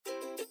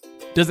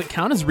Does it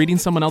count as reading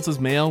someone else's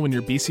mail when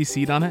you're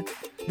BCC'd on it?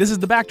 This is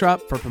the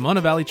backdrop for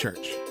Pomona Valley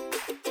Church.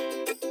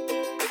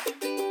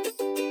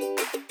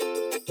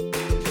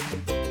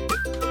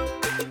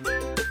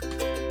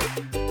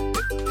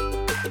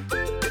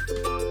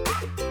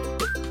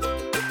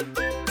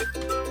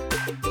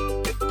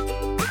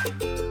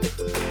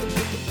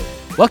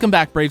 Welcome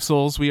back, brave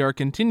souls. We are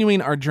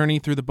continuing our journey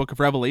through the book of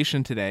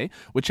Revelation today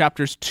with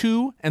chapters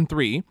 2 and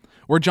 3,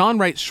 where John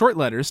writes short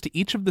letters to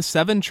each of the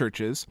 7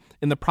 churches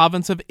in the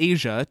province of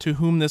Asia to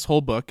whom this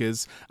whole book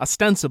is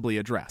ostensibly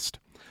addressed.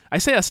 I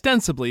say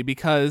ostensibly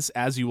because,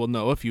 as you will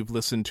know if you've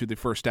listened to the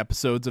first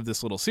episodes of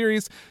this little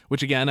series,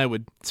 which again I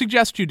would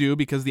suggest you do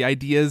because the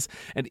ideas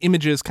and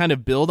images kind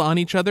of build on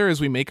each other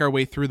as we make our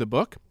way through the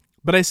book.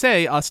 But I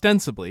say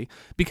ostensibly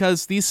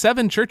because these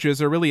 7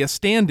 churches are really a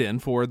stand-in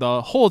for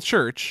the whole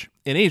church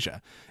in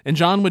Asia, and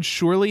John would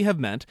surely have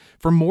meant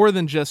for more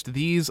than just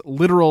these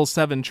literal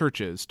 7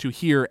 churches to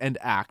hear and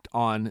act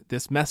on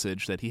this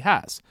message that he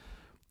has.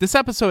 This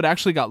episode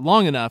actually got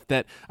long enough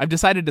that I've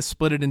decided to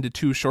split it into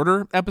 2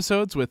 shorter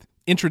episodes with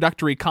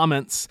introductory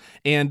comments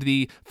and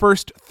the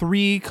first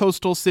 3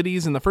 coastal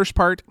cities in the first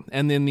part,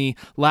 and then the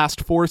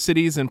last 4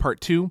 cities in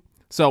part 2.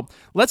 So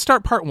let's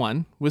start part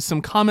 1 with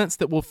some comments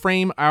that will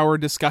frame our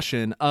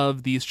discussion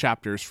of these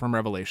chapters from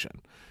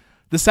Revelation.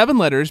 The 7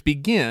 letters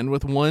begin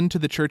with one to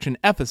the church in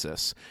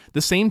Ephesus,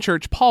 the same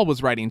church Paul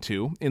was writing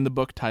to in the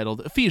book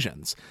titled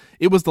Ephesians.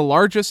 It was the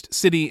largest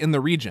city in the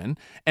region,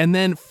 and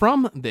then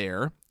from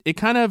there, it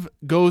kind of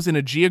goes in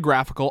a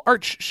geographical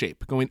arch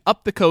shape, going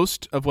up the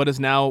coast of what is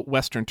now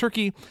Western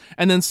Turkey,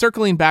 and then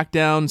circling back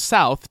down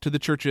south to the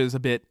churches a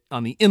bit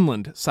on the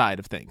inland side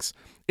of things.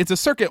 It's a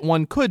circuit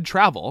one could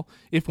travel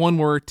if one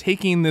were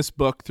taking this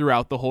book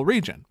throughout the whole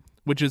region,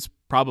 which is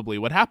probably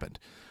what happened.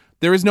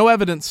 There is no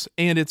evidence,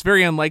 and it's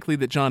very unlikely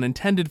that John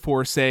intended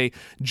for, say,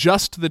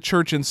 just the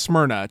church in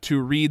Smyrna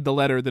to read the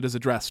letter that is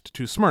addressed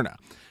to Smyrna.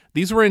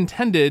 These were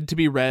intended to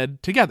be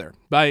read together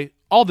by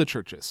all the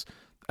churches.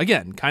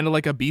 Again, kind of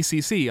like a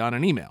BCC on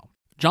an email.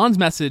 John's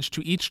message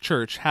to each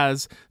church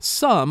has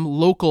some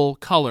local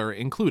color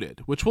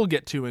included, which we'll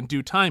get to in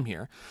due time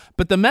here,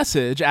 but the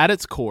message at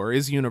its core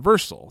is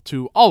universal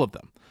to all of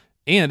them,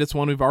 and it's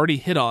one we've already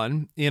hit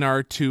on in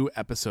our 2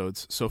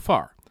 episodes so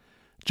far.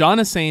 John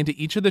is saying to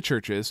each of the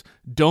churches,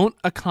 don't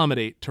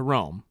accommodate to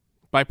Rome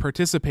by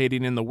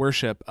participating in the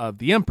worship of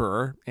the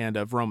emperor and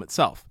of Rome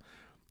itself.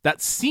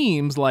 That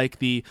seems like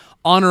the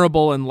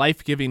honorable and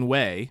life-giving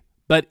way,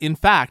 but in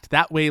fact,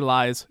 that way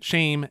lies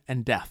shame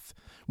and death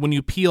when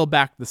you peel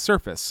back the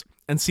surface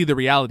and see the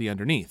reality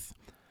underneath.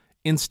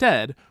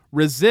 Instead,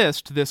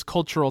 resist this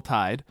cultural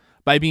tide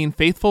by being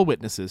faithful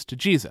witnesses to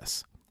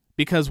Jesus.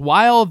 Because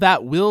while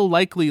that will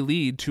likely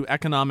lead to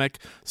economic,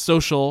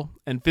 social,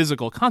 and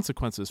physical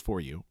consequences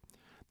for you,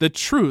 the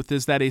truth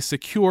is that a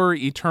secure,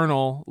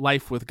 eternal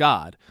life with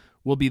God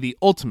will be the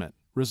ultimate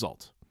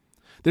result.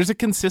 There's a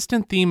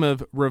consistent theme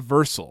of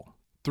reversal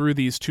through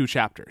these 2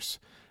 chapters,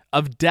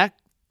 of death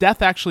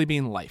actually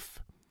being life,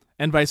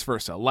 and vice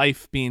versa,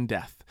 life being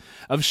death,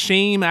 of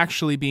shame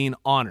actually being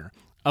honor,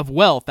 of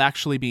wealth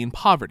actually being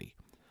poverty.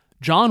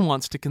 John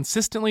wants to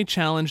consistently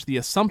challenge the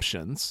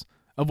assumptions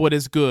of what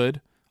is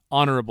good,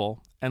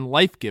 honorable, and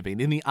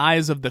life-giving in the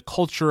eyes of the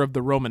culture of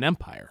the Roman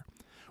Empire,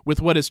 with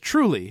what is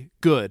truly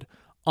good,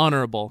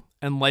 honorable,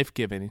 and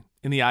life-giving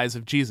in the eyes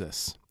of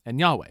Jesus and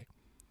Yahweh.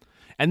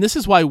 And this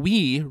is why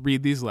we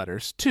read these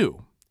letters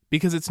too,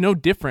 because it's no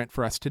different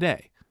for us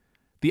today.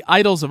 The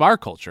idols of our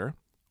culture,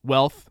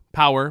 wealth,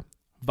 power,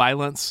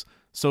 violence,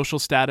 social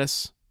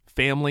status,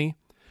 family,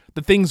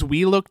 the things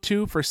we look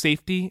to for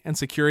safety and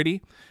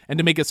security and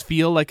to make us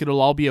feel like it'll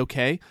all be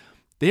okay,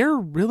 they're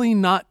really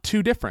not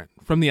too different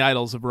from the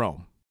idols of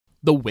Rome.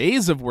 The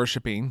ways of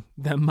worshiping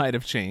them might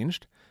have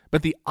changed,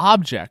 but the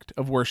object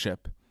of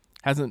worship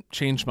hasn't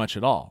changed much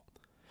at all.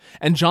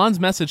 And John's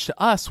message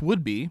to us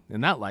would be,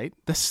 in that light,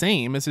 the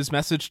same as his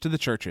message to the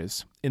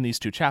churches in these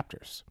 2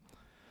 chapters.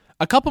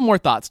 A couple more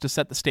thoughts to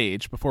set the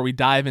stage before we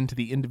dive into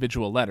the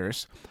individual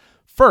letters.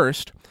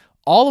 First,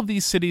 all of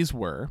these cities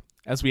were,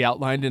 as we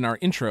outlined in our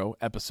intro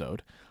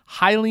episode,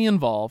 highly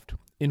involved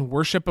in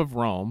worship of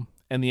Rome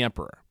and the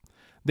emperor.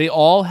 They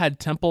all had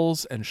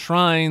temples and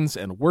shrines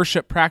and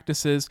worship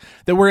practices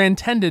that were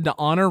intended to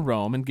honor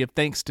Rome and give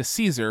thanks to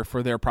Caesar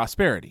for their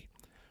prosperity.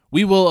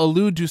 We will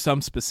allude to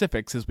some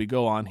specifics as we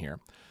go on here.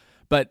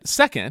 But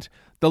second,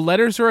 the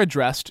letters are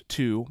addressed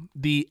to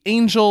the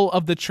angel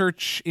of the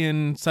church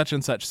in such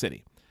and such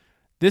city.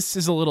 This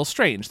is a little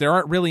strange. There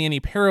aren't really any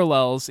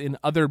parallels in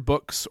other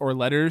books or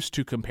letters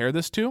to compare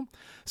this to.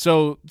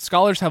 So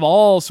scholars have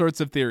all sorts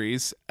of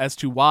theories as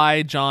to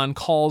why John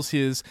calls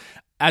his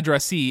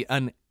addressee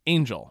an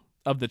angel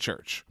of the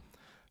church.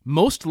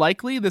 Most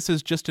likely, this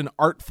is just an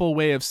artful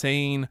way of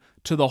saying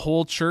to the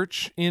whole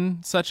church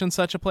in such and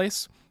such a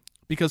place,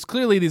 because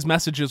clearly these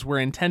messages were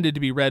intended to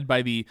be read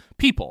by the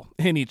people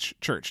in each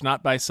church,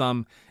 not by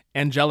some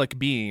angelic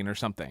being or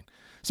something.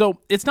 So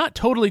it's not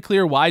totally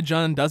clear why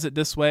John does it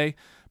this way,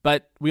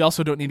 but we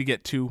also don't need to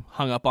get too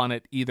hung up on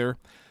it either.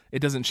 It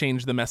doesn't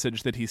change the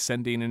message that he's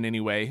sending in any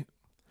way.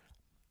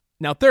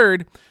 Now,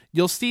 third,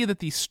 you'll see that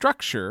the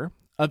structure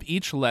of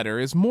each letter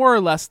is more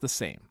or less the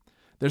same.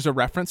 There's a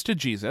reference to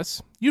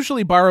Jesus,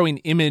 usually borrowing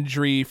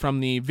imagery from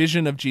the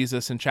vision of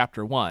Jesus in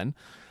chapter 1,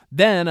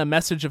 then a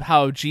message of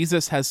how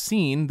Jesus has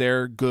seen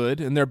their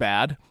good and their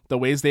bad, the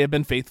ways they have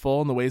been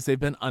faithful and the ways they've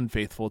been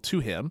unfaithful to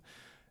him.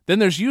 Then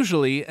there's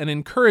usually an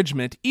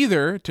encouragement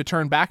either to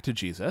turn back to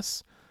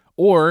Jesus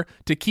or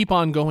to keep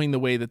on going the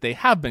way that they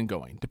have been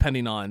going,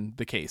 depending on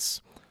the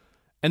case.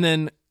 And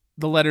then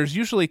the letters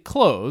usually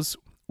close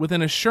with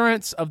an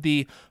assurance of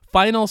the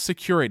final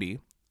security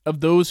of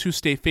those who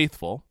stay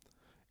faithful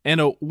and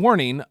a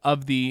warning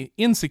of the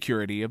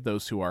insecurity of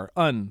those who are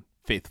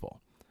unfaithful.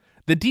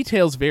 The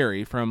details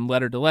vary from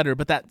letter to letter,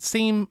 but that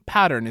same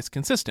pattern is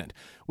consistent,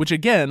 which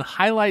again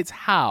highlights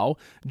how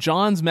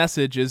John's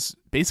message is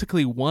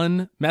basically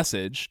one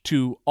message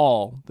to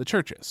all the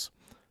churches.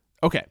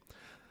 Okay,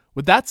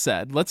 with that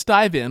said, let's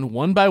dive in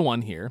one by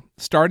one here,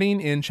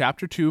 starting in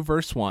chapter 2,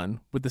 verse 1,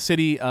 with the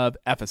city of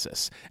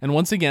Ephesus. And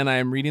once again, I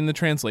am reading the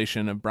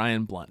translation of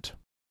Brian Blunt.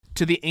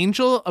 To the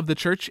angel of the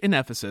church in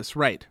Ephesus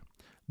write,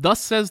 "Thus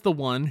says the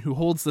one who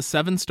holds the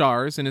 7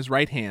 stars in his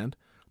right hand,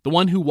 the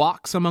one who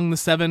walks among the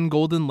 7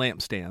 golden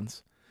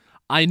lampstands.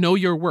 I know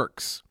your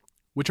works,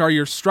 which are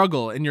your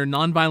struggle and your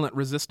nonviolent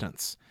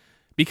resistance,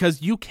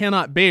 because you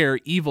cannot bear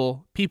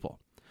evil people.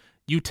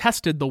 You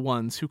tested the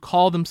ones who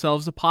call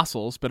themselves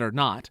apostles but are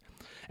not,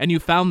 and you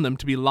found them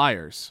to be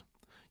liars.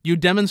 You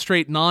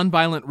demonstrate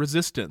nonviolent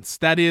resistance,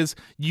 that is,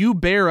 you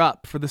bear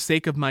up for the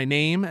sake of my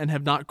name and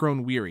have not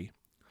grown weary.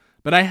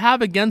 But I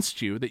have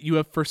against you that you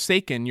have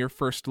forsaken your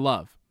first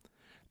love.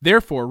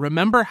 Therefore,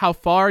 remember how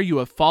far you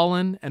have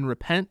fallen and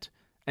repent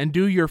and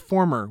do your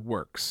former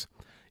works.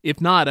 If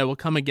not, I will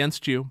come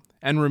against you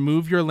and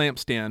remove your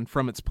lampstand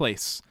from its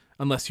place,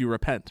 unless you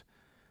repent.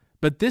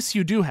 But this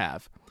you do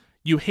have.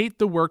 You hate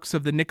the works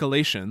of the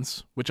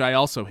Nicolaitans, which I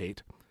also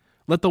hate.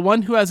 Let the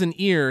one who has an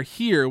ear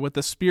hear what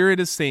the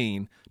Spirit is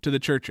saying to the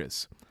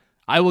churches.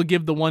 I will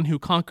give the one who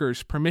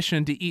conquers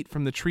permission to eat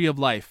from the tree of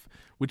life,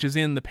 which is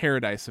in the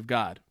paradise of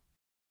God."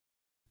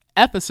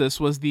 Ephesus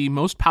was the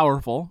most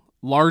powerful,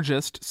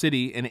 largest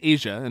city in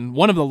Asia, and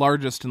one of the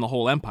largest in the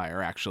whole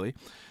empire, actually.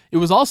 It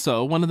was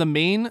also one of the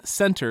main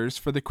centers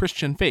for the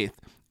Christian faith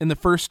in the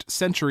first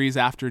centuries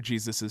after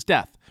Jesus'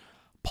 death.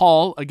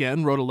 Paul,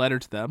 again, wrote a letter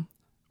to them.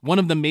 One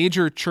of the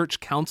major church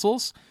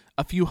councils,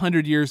 a few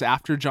hundred years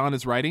after John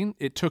is writing,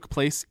 it took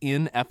place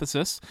in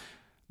Ephesus.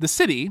 The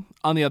city,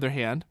 on the other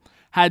hand,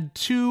 had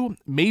 2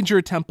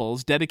 major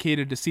temples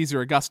dedicated to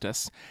Caesar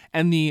Augustus,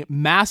 and the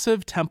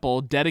massive temple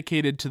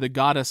dedicated to the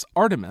goddess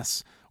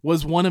Artemis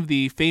was one of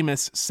the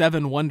famous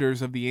 7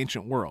 wonders of the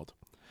ancient world.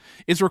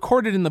 It's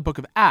recorded in the book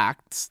of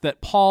Acts that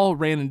Paul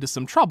ran into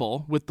some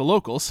trouble with the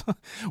locals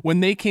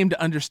when they came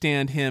to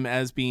understand him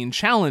as being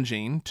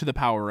challenging to the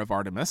power of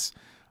Artemis,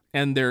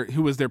 and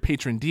who was their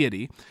patron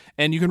deity.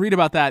 And you can read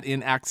about that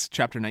in Acts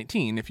chapter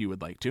 19 if you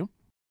would like to.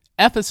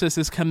 Ephesus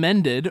is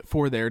commended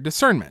for their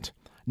discernment,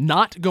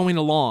 not going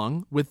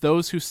along with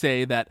those who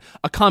say that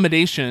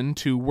accommodation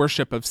to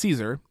worship of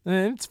Caesar,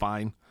 it's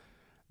fine.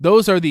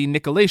 Those are the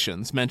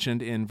Nicolaitans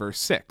mentioned in verse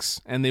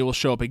 6, and they will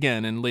show up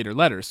again in later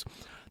letters.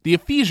 The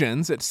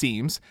Ephesians, it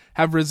seems,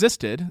 have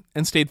resisted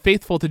and stayed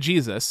faithful to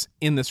Jesus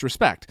in this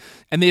respect,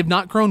 and they have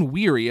not grown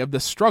weary of the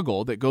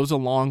struggle that goes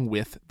along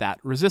with that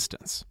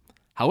resistance.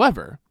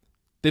 However,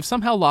 they've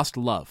somehow lost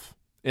love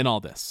in all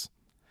this.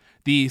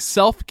 The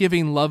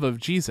self-giving love of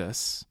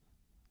Jesus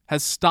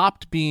has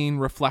stopped being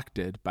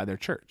reflected by their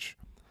church,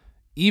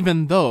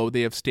 even though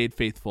they have stayed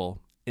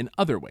faithful in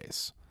other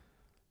ways.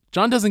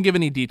 John doesn't give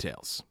any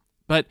details,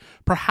 but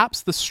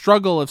perhaps the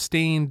struggle of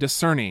staying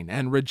discerning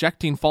and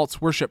rejecting false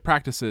worship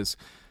practices,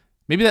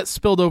 maybe that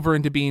spilled over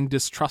into being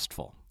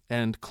distrustful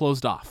and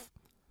closed off.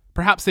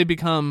 Perhaps they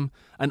become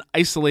an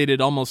isolated,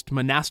 almost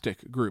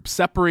monastic group,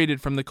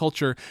 separated from the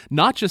culture,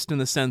 not just in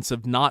the sense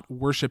of not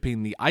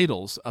worshiping the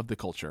idols of the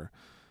culture,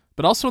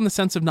 but also in the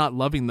sense of not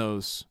loving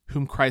those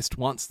whom Christ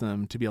wants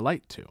them to be a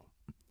light to.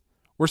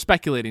 We're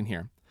speculating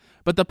here,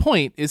 but the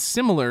point is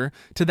similar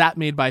to that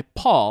made by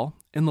Paul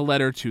in the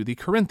letter to the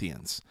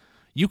Corinthians.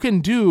 You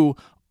can do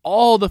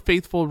all the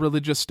faithful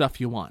religious stuff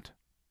you want,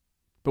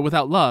 but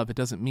without love, it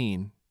doesn't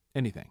mean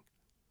anything.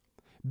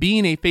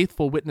 Being a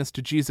faithful witness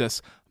to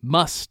Jesus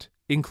must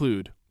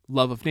include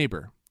love of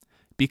neighbor,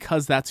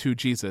 because that's who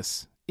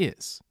Jesus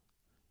is.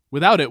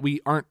 Without it,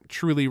 we aren't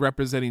truly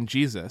representing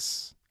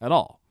Jesus at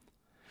all.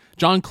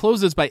 John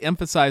closes by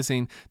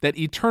emphasizing that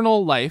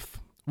eternal life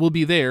will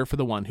be there for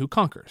the one who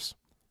conquers.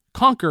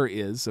 Conquer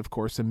is, of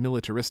course, a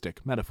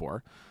militaristic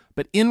metaphor,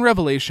 but in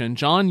Revelation,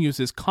 John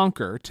uses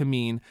conquer to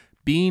mean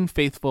being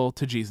faithful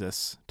to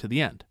Jesus to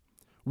the end.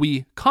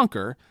 We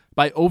conquer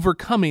by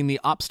overcoming the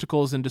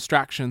obstacles and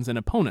distractions and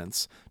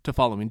opponents to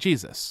following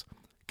Jesus,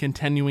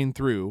 continuing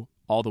through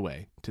all the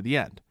way to the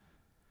end.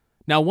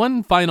 Now,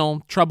 one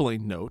final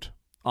troubling note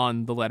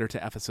on the letter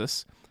to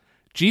Ephesus.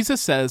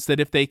 Jesus says that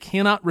if they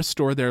cannot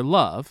restore their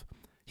love,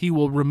 he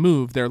will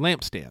remove their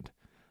lampstand.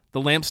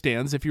 The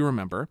lampstands, if you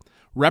remember,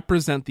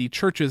 represent the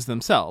churches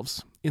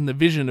themselves, in the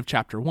vision of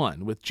chapter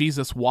 1 with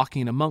Jesus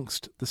walking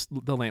amongst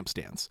the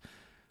lampstands.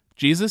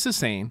 Jesus is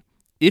saying,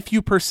 if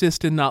you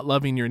persist in not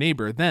loving your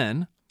neighbor,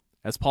 then,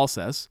 as Paul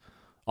says,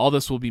 all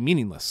this will be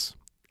meaningless,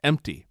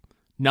 empty,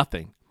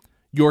 nothing.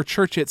 Your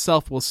church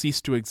itself will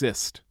cease to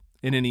exist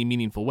in any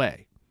meaningful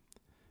way.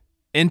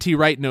 N.T.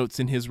 Wright notes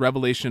in his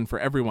Revelation for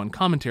Everyone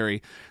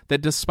commentary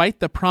that despite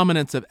the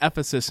prominence of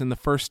Ephesus in the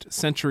first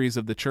centuries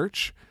of the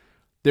church,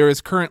 there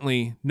is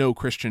currently no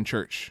Christian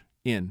church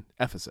in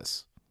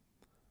Ephesus.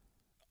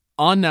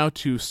 On now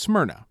to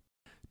Smyrna.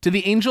 To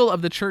the angel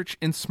of the church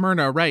in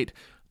Smyrna write,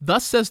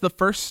 Thus says the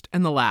first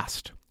and the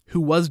last, who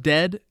was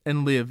dead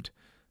and lived.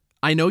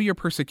 I know your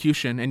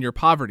persecution and your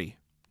poverty,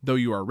 though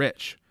you are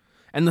rich,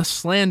 and the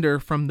slander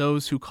from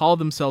those who call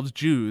themselves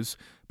Jews,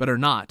 but are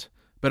not,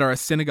 but are a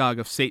synagogue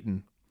of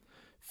Satan.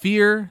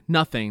 Fear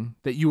nothing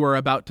that you are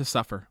about to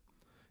suffer.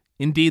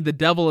 Indeed, the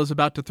devil is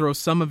about to throw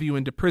some of you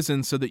into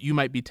prison so that you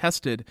might be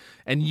tested,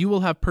 and you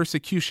will have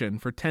persecution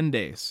for 10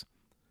 days.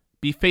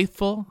 Be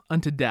faithful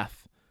unto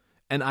death,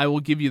 and I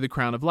will give you the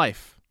crown of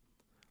life.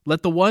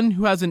 Let the one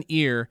who has an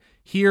ear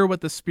hear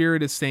what the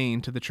Spirit is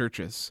saying to the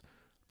churches.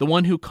 The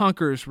one who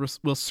conquers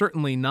will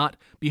certainly not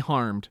be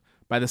harmed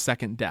by the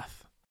second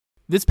death.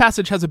 This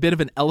passage has a bit of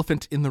an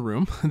elephant in the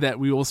room that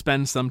we will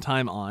spend some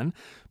time on,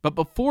 but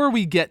before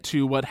we get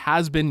to what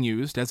has been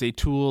used as a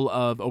tool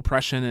of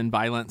oppression and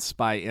violence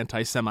by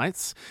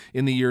anti-Semites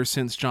in the years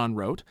since John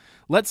wrote,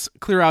 let's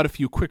clear out a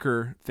few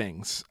quicker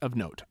things of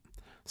note.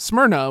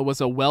 Smyrna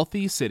was a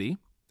wealthy city,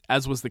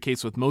 as was the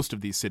case with most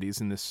of these cities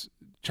in this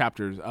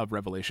chapter of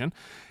Revelation,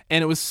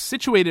 and it was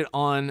situated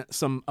on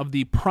some of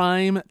the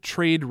prime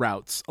trade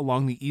routes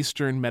along the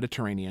eastern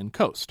Mediterranean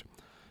coast.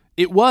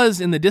 It was,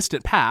 in the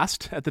distant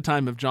past, at the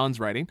time of John's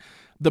writing,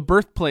 the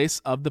birthplace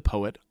of the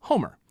poet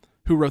Homer,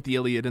 who wrote the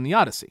Iliad and the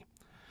Odyssey.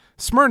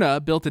 Smyrna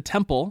built a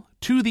temple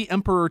to the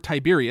Emperor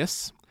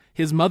Tiberius,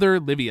 his mother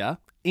Livia,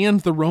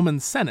 and the Roman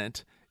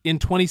Senate in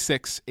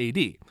 26 AD.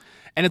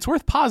 And it's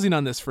worth pausing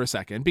on this for a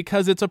second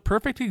because it's a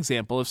perfect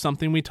example of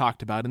something we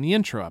talked about in the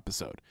intro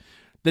episode.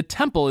 The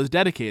temple is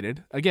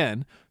dedicated,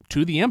 again,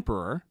 to the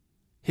emperor,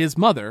 his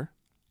mother,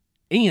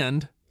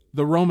 and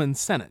the Roman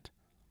Senate.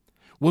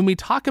 When we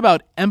talk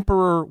about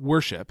emperor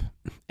worship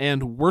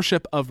and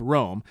worship of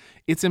Rome,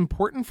 it's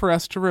important for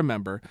us to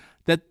remember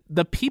that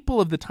the people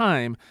of the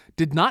time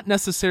did not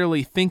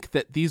necessarily think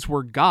that these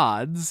were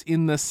gods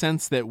in the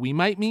sense that we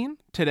might mean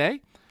today,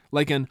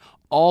 like an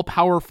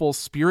all-powerful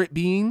spirit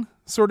being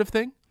sort of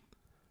thing.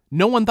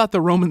 No one thought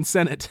the Roman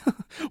Senate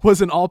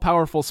was an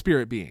all-powerful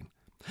spirit being.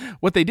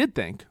 What they did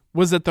think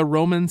was that the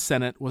Roman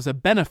Senate was a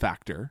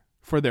benefactor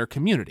for their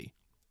community,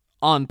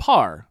 on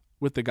par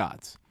with the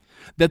gods,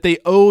 that they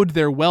owed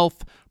their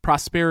wealth,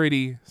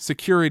 prosperity,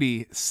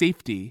 security,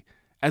 safety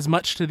as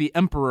much to the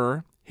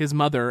emperor, his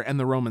mother, and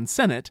the Roman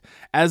Senate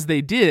as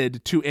they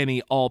did to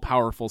any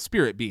all-powerful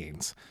spirit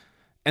beings.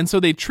 And so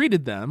they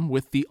treated them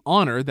with the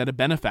honor that a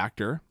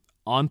benefactor,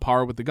 on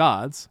par with the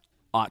gods,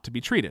 ought to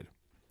be treated.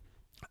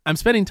 I'm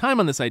spending time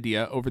on this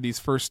idea over these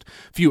first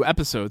few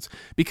episodes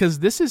because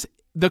this is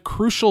the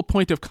crucial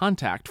point of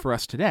contact for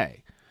us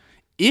today.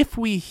 If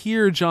we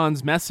hear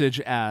John's message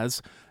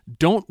as,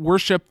 don't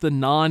worship the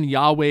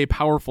non-Yahweh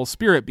powerful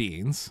spirit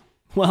beings,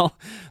 well,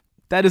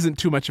 that isn't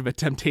too much of a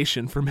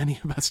temptation for many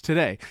of us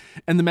today,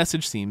 and the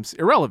message seems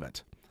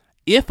irrelevant.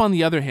 If, on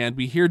the other hand,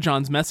 we hear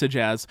John's message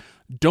as,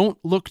 don't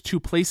look to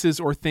places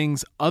or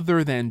things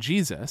other than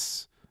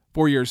Jesus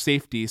for your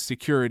safety,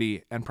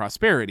 security, and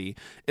prosperity,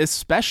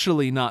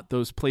 especially not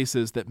those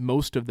places that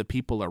most of the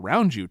people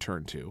around you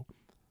turn to,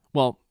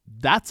 well,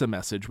 that's a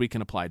message we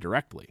can apply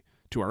directly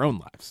to our own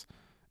lives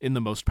in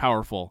the most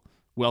powerful,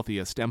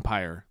 wealthiest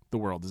empire the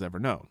world has ever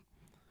known.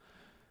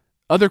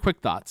 Other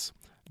quick thoughts.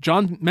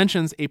 John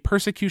mentions a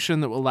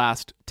persecution that will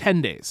last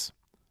 10 days.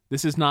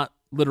 This is not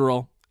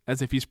literal,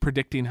 as if he's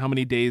predicting how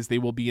many days they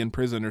will be in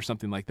prison or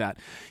something like that.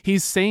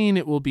 He's saying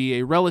it will be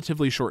a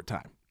relatively short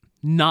time,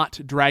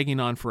 not dragging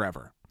on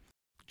forever.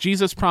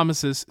 Jesus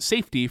promises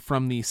safety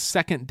from the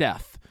second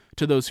death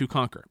to those who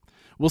conquer.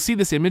 We'll see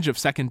this image of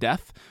second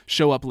death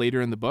show up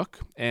later in the book,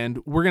 and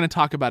we're going to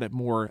talk about it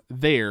more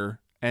there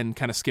and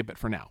kind of skip it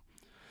for now.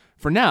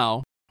 For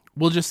now,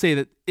 we'll just say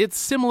that it's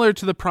similar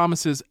to the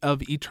promises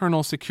of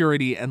eternal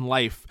security and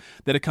life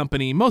that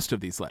accompany most of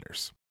these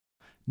letters.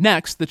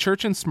 Next, the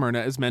church in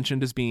Smyrna is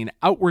mentioned as being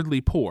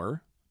outwardly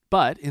poor,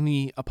 but in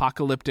the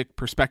apocalyptic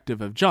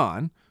perspective of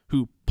John,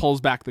 who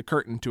pulls back the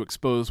curtain to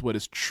expose what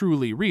is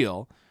truly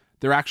real,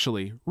 they're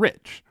actually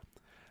rich.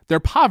 Their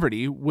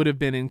poverty would have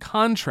been in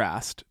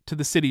contrast to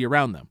the city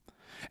around them,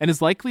 and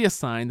is likely a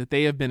sign that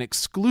they have been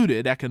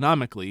excluded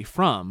economically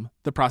from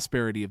the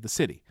prosperity of the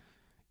city.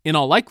 In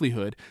all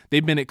likelihood,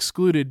 they've been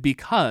excluded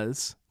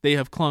because they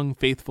have clung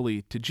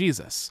faithfully to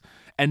Jesus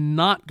and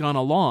not gone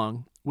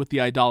along with the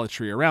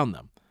idolatry around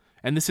them.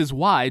 And this is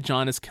why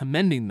John is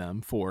commending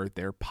them for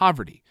their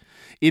poverty.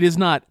 It is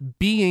not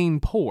being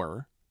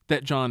poor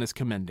that John is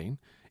commending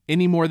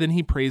any more than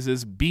he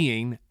praises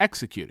being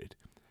executed.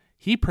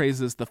 He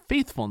praises the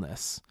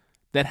faithfulness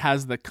that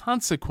has the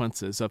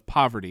consequences of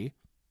poverty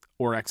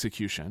or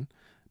execution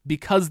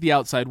because the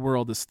outside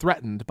world is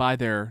threatened by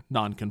their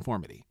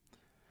nonconformity.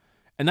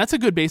 And that's a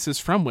good basis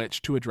from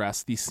which to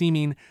address the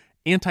seeming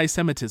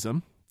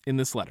anti-Semitism in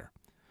this letter.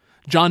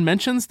 John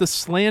mentions the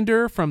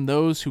slander from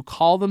those who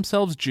call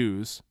themselves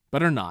Jews,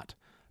 but are not,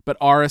 but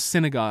are a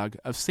synagogue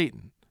of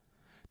Satan.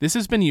 This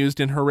has been used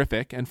in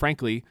horrific and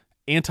frankly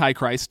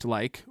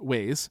antichrist-like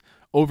ways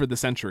over the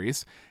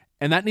centuries,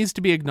 and that needs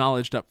to be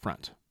acknowledged up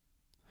front.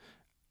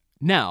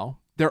 Now,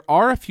 there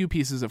are a few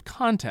pieces of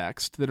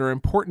context that are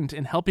important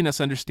in helping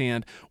us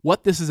understand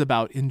what this is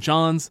about in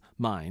John's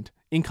mind,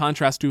 in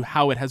contrast to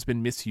how it has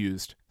been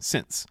misused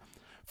since.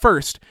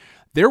 First,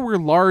 there were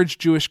large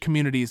Jewish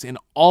communities in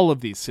all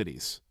of these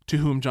cities to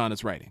whom John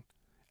is writing.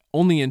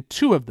 Only in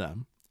 2 of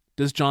them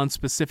does John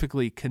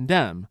specifically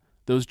condemn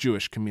those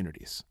Jewish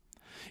communities.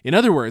 In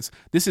other words,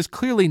 this is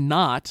clearly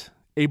not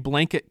a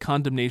blanket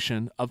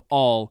condemnation of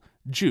all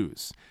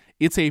Jews.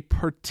 It's a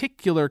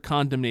particular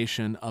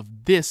condemnation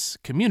of this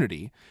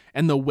community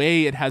and the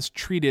way it has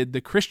treated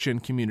the Christian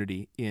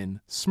community in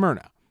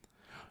Smyrna.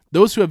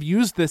 Those who have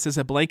used this as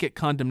a blanket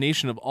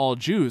condemnation of all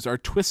Jews are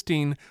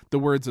twisting the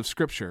words of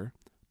Scripture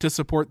to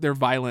support their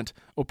violent,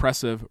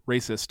 oppressive,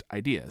 racist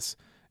ideas.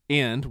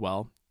 And,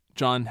 well,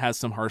 John has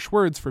some harsh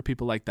words for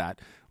people like that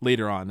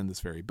later on in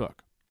this very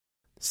book.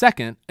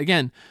 Second,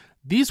 again,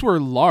 these were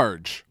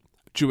large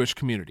Jewish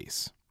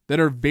communities that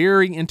are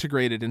very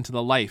integrated into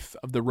the life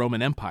of the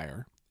Roman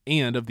Empire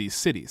and of these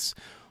cities.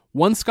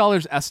 One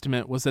scholar's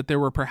estimate was that there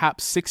were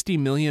perhaps 60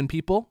 million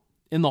people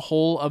in the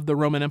whole of the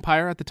Roman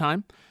Empire at the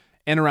time,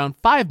 and around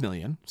 5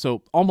 million,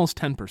 so almost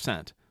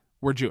 10%,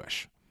 were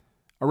Jewish.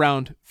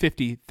 Around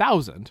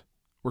 50,000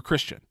 were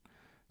Christian,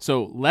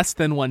 so less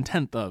than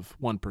 1/10 of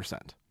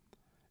 1%.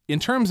 In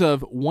terms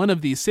of one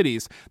of these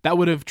cities, that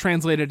would have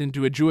translated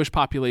into a Jewish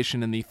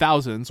population in the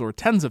thousands or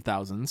tens of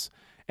thousands,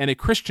 and a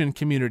Christian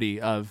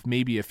community of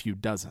maybe a few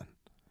dozen.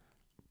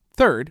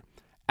 Third,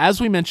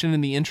 as we mentioned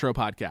in the intro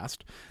podcast,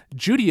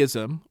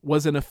 Judaism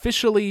was an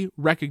officially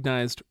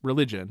recognized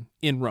religion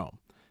in Rome,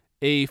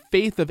 a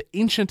faith of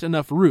ancient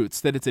enough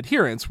roots that its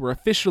adherents were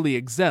officially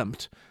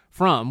exempt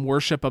from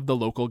worship of the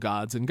local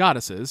gods and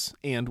goddesses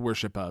and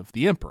worship of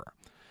the emperor.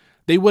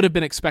 They would have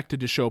been expected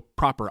to show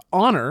proper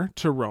honor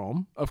to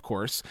Rome, of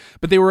course,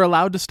 but they were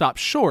allowed to stop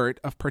short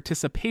of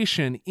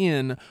participation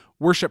in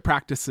worship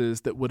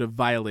practices that would have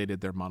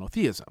violated their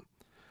monotheism.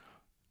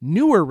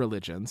 Newer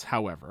religions,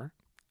 however,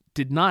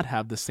 did not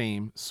have the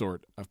same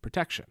sort of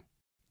protection.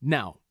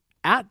 Now,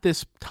 at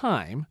this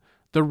time,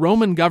 the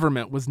Roman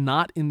government was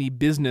not in the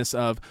business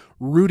of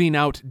rooting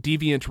out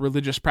deviant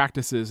religious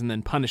practices and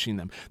then punishing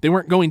them. They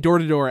weren't going door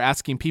to door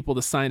asking people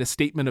to sign a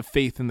statement of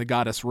faith in the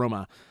goddess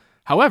Roma.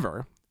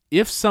 However,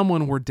 if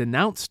someone were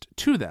denounced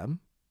to them,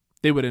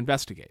 they would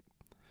investigate.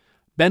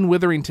 Ben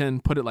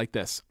Witherington put it like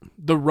this: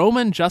 the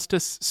Roman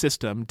justice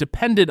system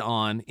depended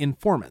on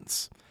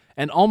informants,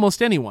 and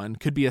almost anyone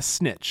could be a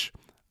snitch,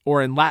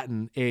 or in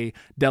Latin, a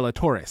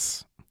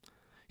delatores.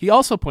 He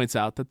also points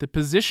out that the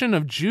position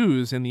of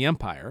Jews in the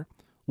empire,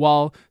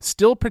 while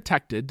still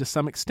protected to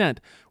some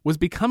extent, was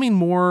becoming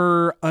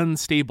more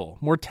unstable,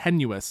 more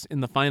tenuous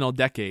in the final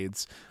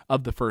decades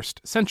of the first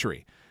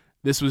century.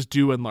 This was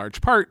due in large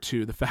part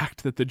to the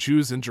fact that the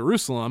Jews in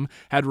Jerusalem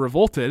had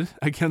revolted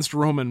against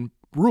Roman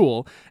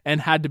rule and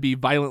had to be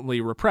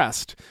violently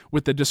repressed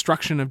with the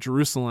destruction of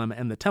Jerusalem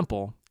and the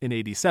temple in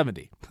AD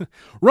 70.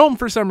 Rome,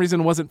 for some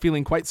reason, wasn't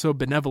feeling quite so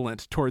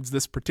benevolent towards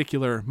this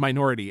particular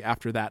minority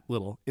after that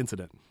little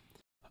incident.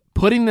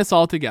 Putting this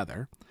all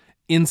together,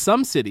 in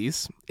some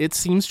cities, it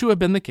seems to have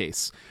been the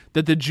case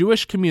that the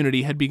Jewish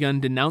community had begun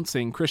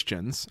denouncing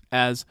Christians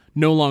as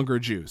no longer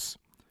Jews.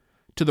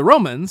 To the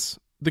Romans,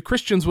 the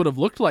Christians would have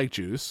looked like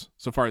Jews,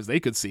 so far as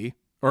they could see,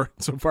 or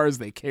so far as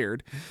they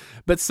cared,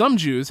 but some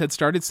Jews had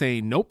started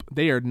saying, nope,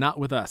 they are not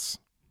with us.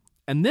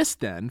 And this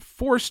then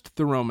forced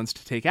the Romans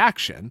to take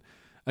action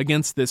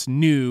against this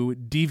new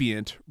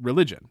deviant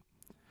religion.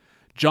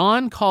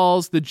 John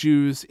calls the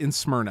Jews in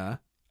Smyrna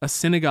a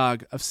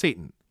synagogue of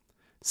Satan.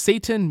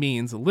 Satan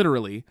means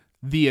literally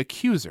the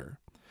accuser,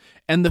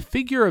 and the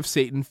figure of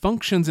Satan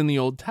functions in the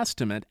Old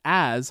Testament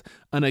as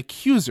an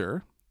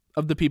accuser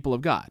of the people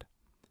of God.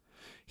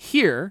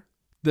 Here,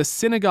 the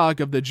synagogue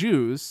of the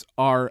Jews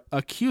are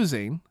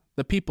accusing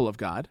the people of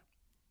God,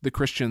 the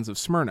Christians of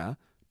Smyrna,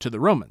 to the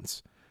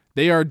Romans.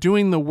 They are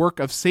doing the work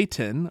of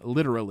Satan,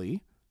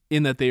 literally,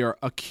 in that they are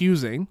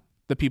accusing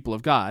the people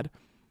of God,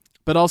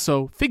 but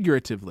also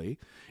figuratively,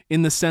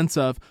 in the sense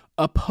of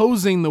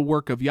opposing the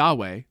work of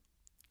Yahweh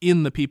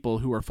in the people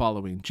who are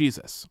following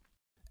Jesus.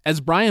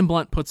 As Brian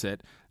Blunt puts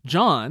it,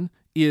 John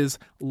is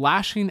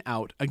lashing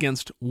out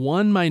against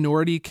one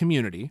minority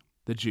community,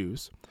 the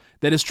Jews,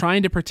 that is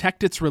trying to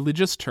protect its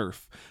religious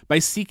turf by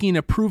seeking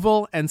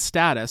approval and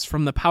status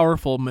from the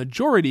powerful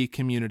majority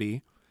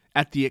community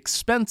at the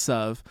expense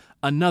of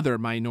another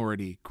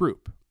minority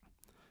group.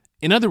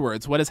 In other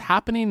words, what is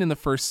happening in the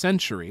first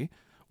century,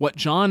 what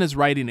John is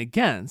writing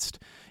against,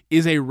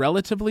 is a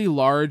relatively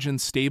large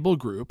and stable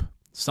group,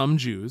 some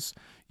Jews,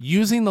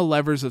 using the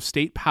levers of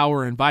state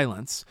power and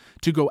violence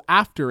to go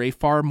after a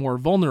far more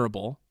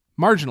vulnerable,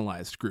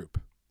 marginalized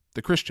group,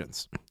 the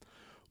Christians.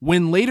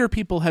 When later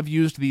people have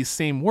used these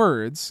same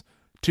words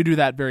to do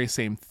that very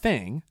same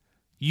thing,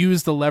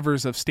 use the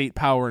levers of state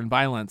power and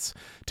violence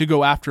to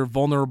go after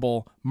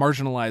vulnerable,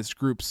 marginalized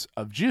groups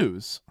of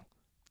Jews,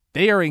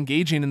 they are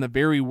engaging in the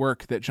very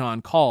work that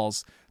John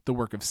calls the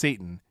work of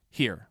Satan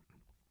here.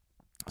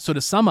 So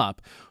to sum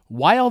up,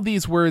 while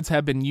these words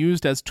have been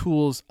used as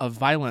tools of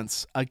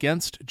violence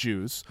against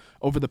Jews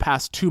over the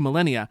past 2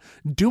 millennia,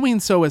 doing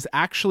so is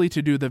actually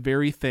to do the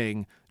very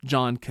thing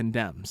John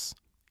condemns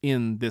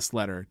in this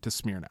letter to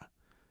Smyrna.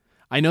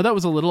 I know that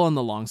was a little on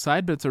the long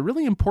side, but it's a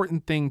really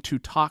important thing to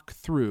talk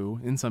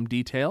through in some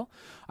detail.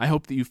 I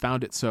hope that you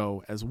found it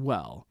so as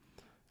well.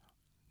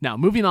 Now,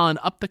 moving on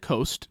up the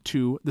coast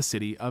to the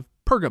city of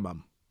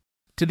Pergamum.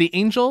 To the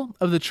angel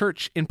of the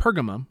church in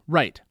Pergamum,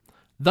 write,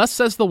 "Thus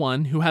says the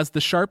one who has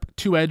the sharp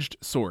two-edged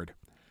sword.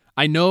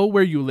 I know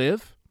where you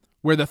live,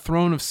 where the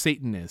throne of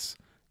Satan is.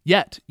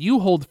 Yet you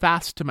hold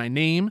fast to my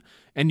name,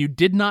 and you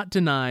did not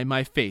deny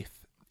my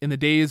faith in the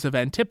days of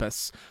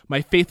Antipas,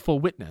 my faithful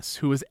witness,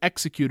 who was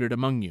executed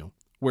among you,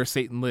 where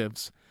Satan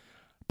lives.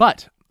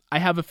 But I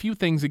have a few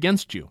things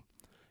against you.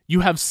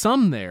 You have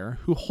some there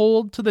who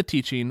hold to the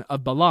teaching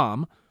of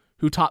Balaam,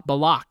 who taught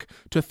Balak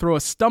to throw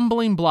a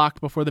stumbling block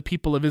before the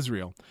people of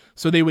Israel,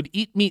 so they would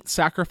eat meat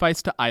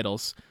sacrificed to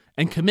idols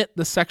and commit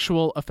the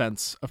sexual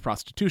offense of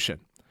prostitution.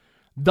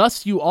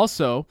 Thus you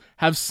also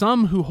have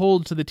some who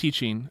hold to the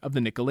teaching of the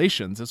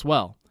Nicolaitans as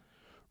well.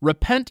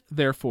 Repent,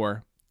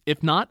 therefore.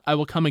 If not, I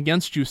will come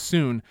against you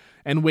soon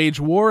and wage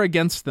war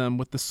against them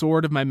with the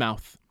sword of my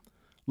mouth.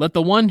 Let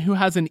the one who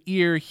has an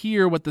ear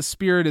hear what the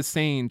Spirit is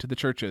saying to the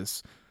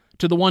churches.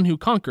 To the one who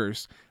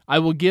conquers, I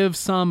will give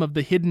some of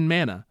the hidden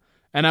manna,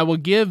 and I will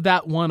give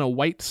that one a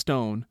white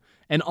stone,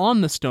 and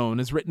on the stone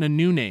is written a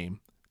new name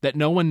that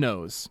no one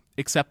knows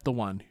except the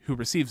one who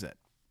receives it."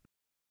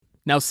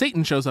 Now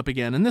Satan shows up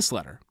again in this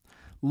letter.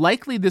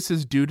 Likely this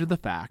is due to the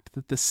fact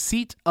that the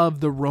seat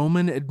of the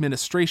Roman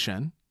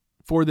administration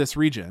for this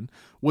region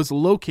was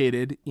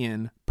located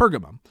in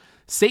Pergamum.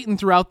 Satan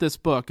throughout this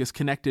book is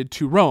connected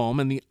to Rome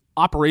and the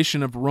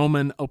operation of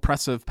Roman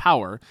oppressive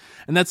power,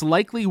 and that's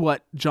likely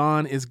what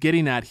John is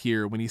getting at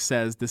here when he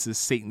says this is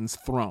Satan's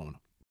throne.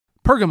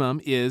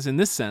 Pergamum is, in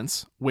this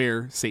sense,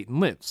 where Satan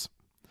lives.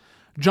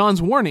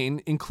 John's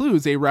warning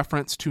includes a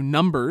reference to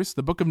Numbers,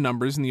 the book of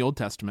Numbers in the Old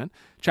Testament,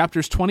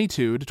 chapters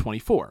 22 to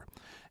 24,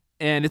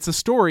 and it's a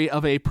story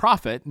of a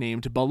prophet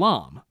named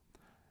Balaam.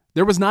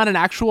 There was not an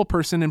actual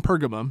person in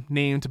Pergamum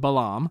named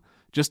Balaam,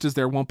 just as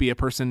there won't be a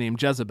person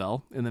named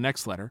Jezebel in the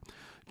next letter.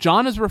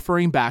 John is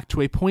referring back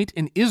to a point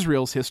in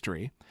Israel's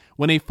history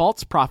when a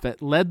false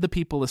prophet led the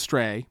people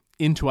astray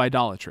into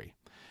idolatry.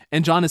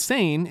 And John is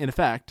saying, in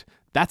effect,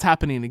 that's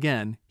happening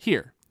again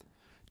here.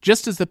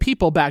 Just as the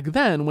people back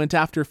then went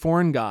after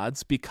foreign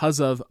gods because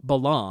of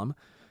Balaam,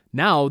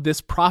 now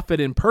this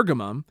prophet in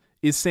Pergamum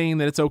is saying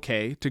that it's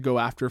okay to go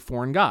after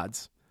foreign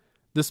gods.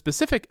 The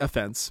specific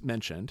offense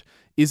mentioned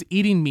is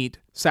eating meat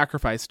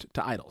sacrificed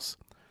to idols.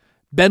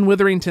 Ben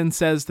Witherington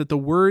says that the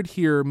word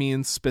here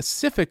means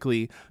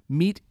specifically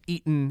meat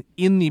eaten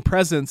in the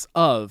presence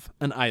of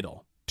an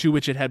idol to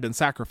which it had been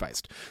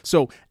sacrificed.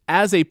 So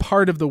as a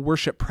part of the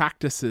worship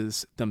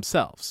practices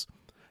themselves.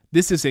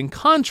 This is in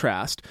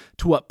contrast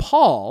to what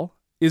Paul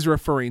is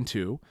referring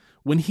to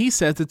when he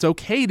says it's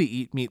okay to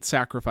eat meat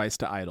sacrificed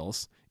to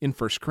idols in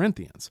 1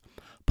 Corinthians.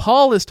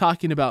 Paul is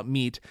talking about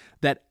meat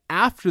that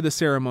after the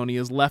ceremony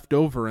is left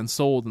over and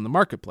sold in the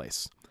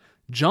marketplace.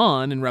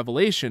 John in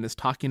Revelation is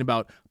talking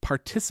about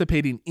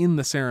participating in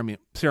the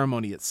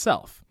ceremony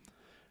itself.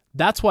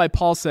 That's why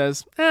Paul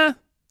says,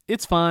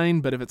 it's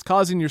fine, but if it's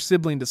causing your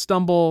sibling to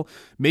stumble,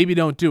 maybe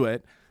don't do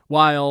it,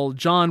 while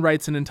John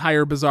writes an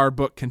entire bizarre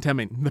book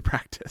condemning the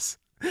practice.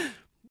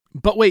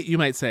 But wait, you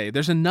might say,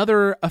 there's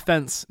another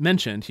offense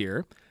mentioned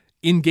here,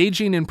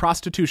 engaging in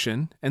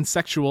prostitution and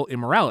sexual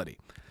immorality.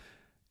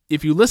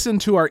 If you listen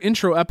to our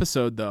intro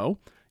episode, though,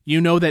 you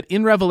know that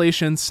in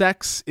Revelation,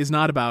 sex is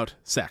not about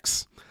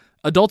sex.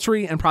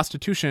 Adultery and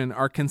prostitution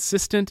are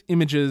consistent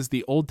images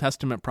the Old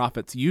Testament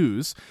prophets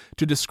use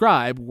to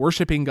describe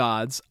worshiping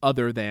gods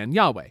other than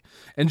Yahweh.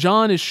 And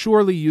John is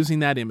surely using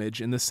that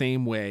image in the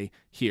same way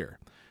here.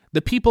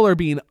 The people are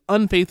being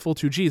unfaithful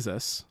to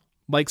Jesus,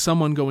 like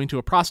someone going to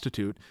a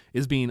prostitute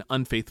is being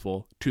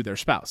unfaithful to their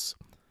spouse.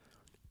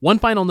 One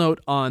final note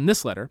on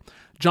this letter,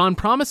 John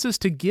promises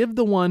to give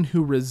the one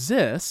who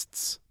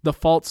resists the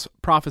false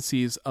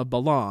prophecies of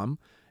Balaam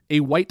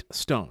a white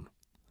stone.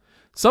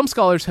 Some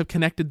scholars have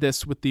connected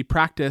this with the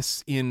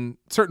practice in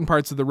certain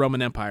parts of the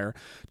Roman Empire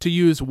to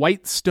use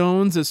white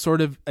stones as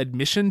sort of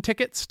admission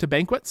tickets to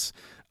banquets,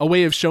 a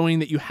way of showing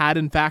that you had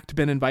in fact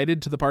been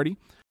invited to the party.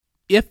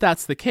 If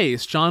that's the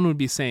case, John would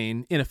be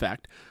saying, in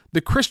effect, the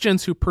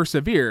Christians who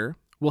persevere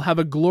will have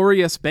a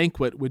glorious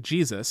banquet with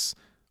Jesus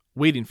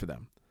waiting for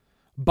them.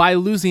 By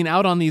losing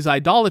out on these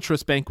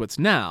idolatrous banquets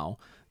now,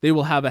 they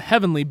will have a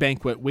heavenly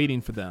banquet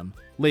waiting for them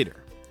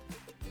later.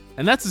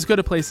 And that's as good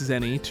a place as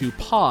any to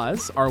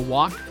pause our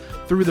walk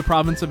through the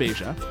province of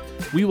Asia.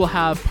 We will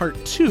have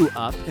part 2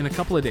 up in a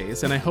couple of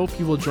days, and I hope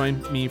you will join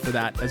me for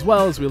that as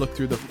well as we look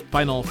through the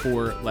final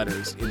 4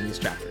 letters in these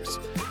chapters.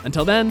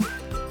 Until then,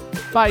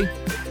 bye.